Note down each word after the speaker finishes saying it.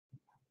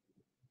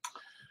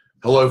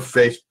Hello,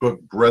 Facebook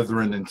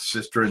brethren and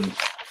sistren.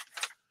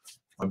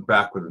 I'm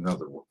back with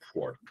another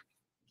report.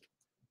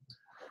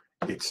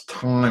 It's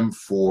time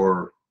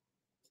for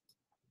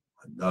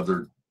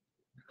another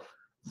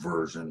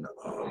version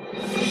of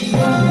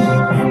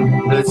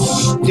the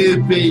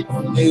stupid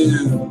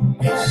news.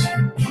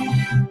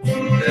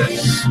 The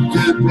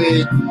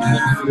stupid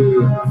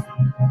news.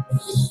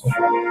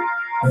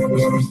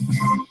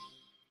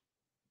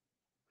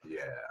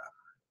 Yeah.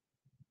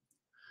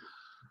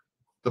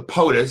 The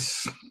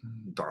POTUS,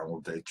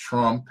 Donald J.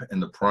 Trump,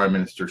 and the Prime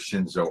Minister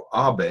Shinzo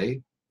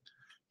Abe,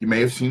 you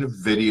may have seen a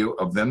video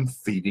of them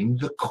feeding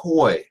the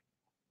koi.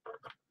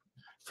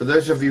 For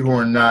those of you who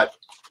are not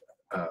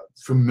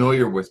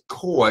familiar with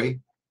koi,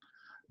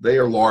 they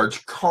are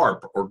large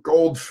carp or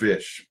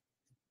goldfish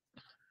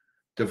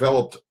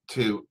developed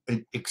to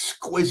an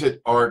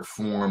exquisite art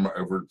form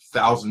over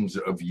thousands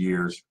of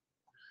years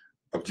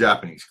of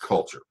Japanese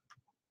culture.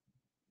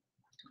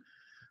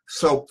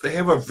 So they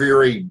have a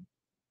very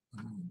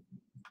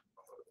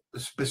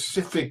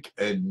specific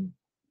and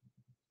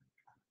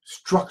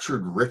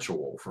structured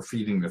ritual for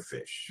feeding the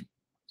fish.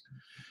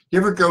 You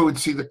ever go and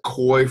see the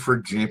koi, for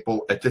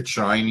example, at the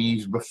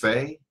Chinese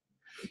buffet?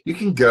 You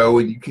can go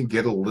and you can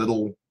get a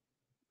little,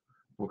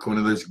 one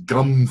of those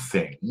gum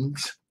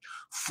things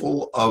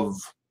full of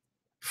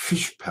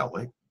fish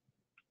pellet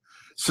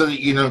so that,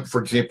 you know,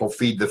 for example,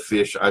 feed the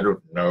fish, I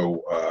don't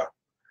know,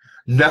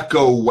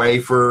 Necco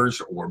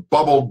wafers or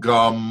bubble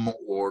gum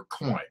or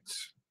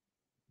coins.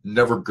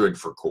 Never good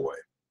for koi.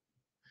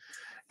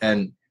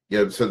 And you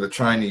know, so the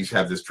Chinese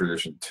have this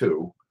tradition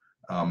too.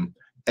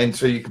 And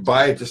so you can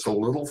buy just a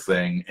little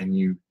thing and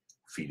you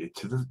feed it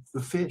to the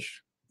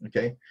fish.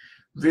 Okay.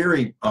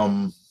 Very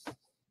kind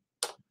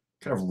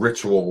of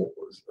ritual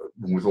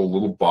with a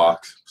little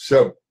box.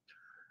 So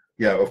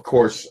yeah, of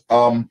course,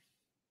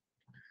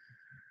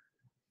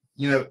 you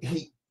know,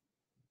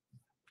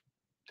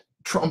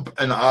 Trump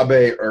and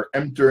Abe are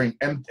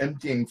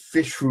emptying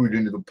fish food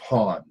into the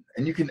pond.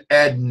 And you can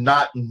add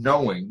not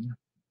knowing,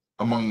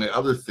 among the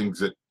other things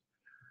that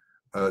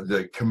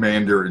the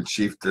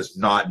commander-in-chief does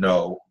not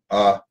know,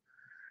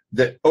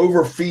 that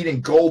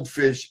overfeeding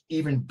goldfish,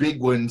 even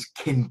big ones,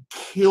 can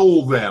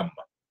kill them.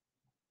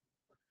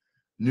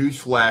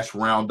 Newsflash,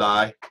 round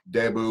eye,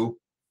 Debu,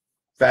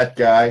 fat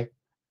guy,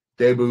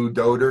 Debu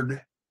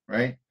dotard,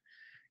 right?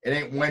 It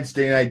ain't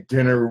Wednesday night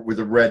dinner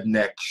with a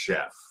redneck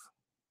chef.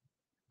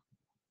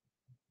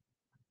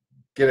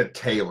 Get a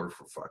tailor,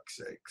 for fuck's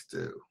sakes,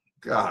 too.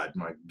 God,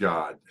 my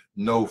God,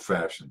 no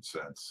fashion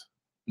sense,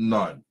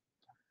 none.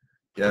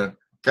 Yeah,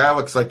 guy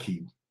looks like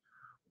he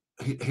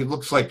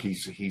looks like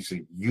he's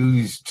a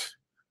used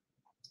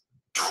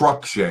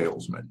truck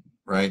salesman,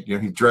 right? You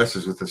know, he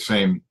dresses with the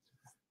same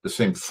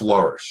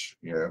flourish,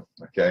 you know.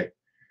 Okay.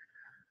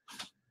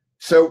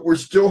 So we're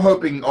still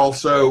hoping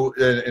also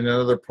in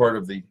another part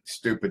of the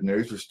stupid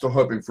news, we're still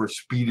hoping for a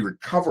speedy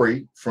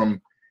recovery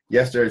from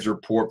yesterday's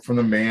report from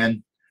the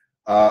man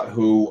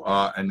who,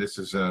 and this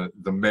is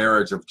the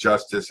marriage of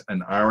justice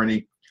and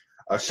irony,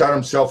 shot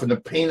himself in the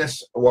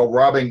penis while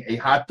robbing a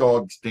hot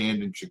dog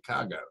stand in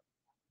Chicago.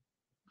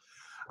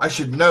 I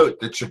should note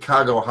that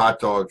Chicago hot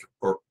dogs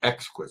are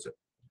exquisite.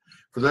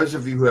 For those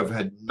of you who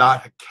have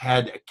not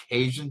had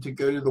occasion to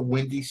go to the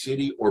Windy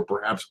City or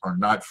perhaps are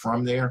not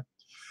from there,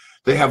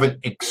 they have an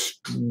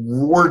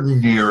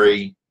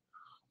extraordinary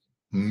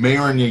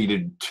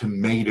marinated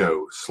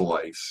tomato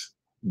slice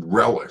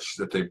relish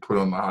that they put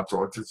on the hot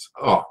dogs.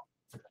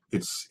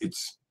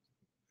 It's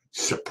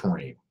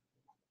supreme.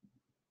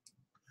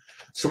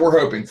 So we're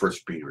hoping for a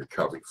speedy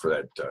recovery for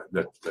that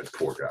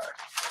poor guy.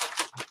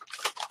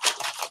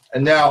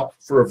 And now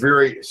for a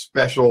very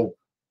special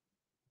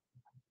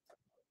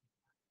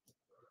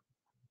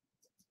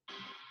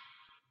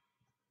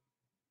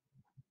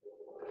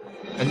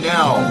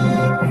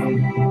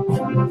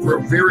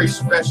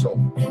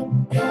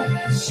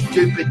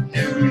stupid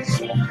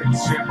news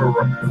consumer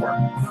report.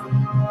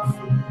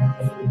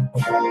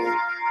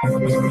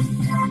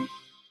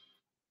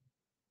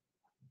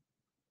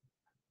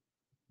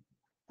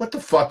 What the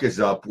fuck is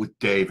up with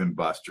Dave and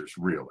Buster's,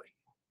 really?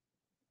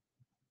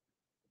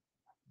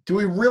 Do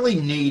we really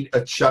need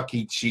a Chuck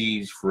E.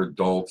 Cheese for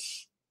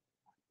adults?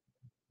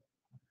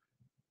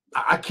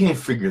 I can't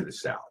figure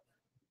this out.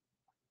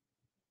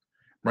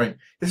 Right?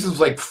 This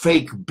is like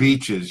fake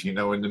beaches, you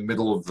know, in the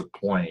middle of the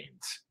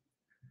plains.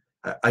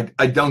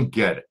 I don't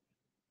get it.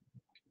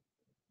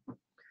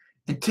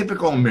 In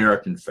typical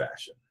American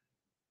fashion,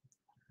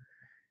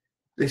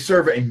 they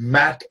serve a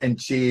mac and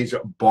cheese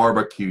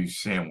barbecue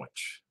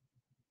sandwich.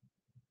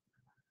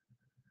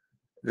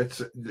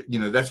 That's, you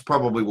know, that's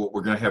probably what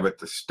we're going to have at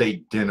the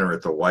state dinner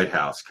at the White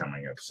House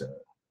coming up soon.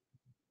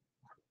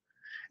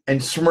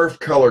 And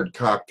Smurf-colored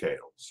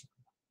cocktails.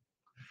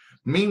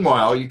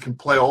 Meanwhile, you can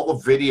play all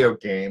the video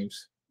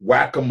games,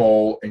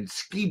 whack-a-mole, and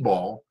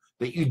skee-ball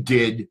that you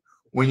did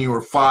when you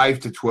were 5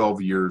 to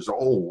 12 years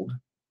old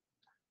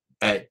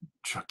at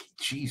Chuck E.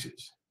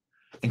 Cheese's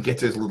and get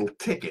those little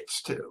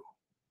tickets, too,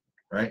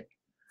 right?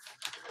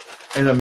 And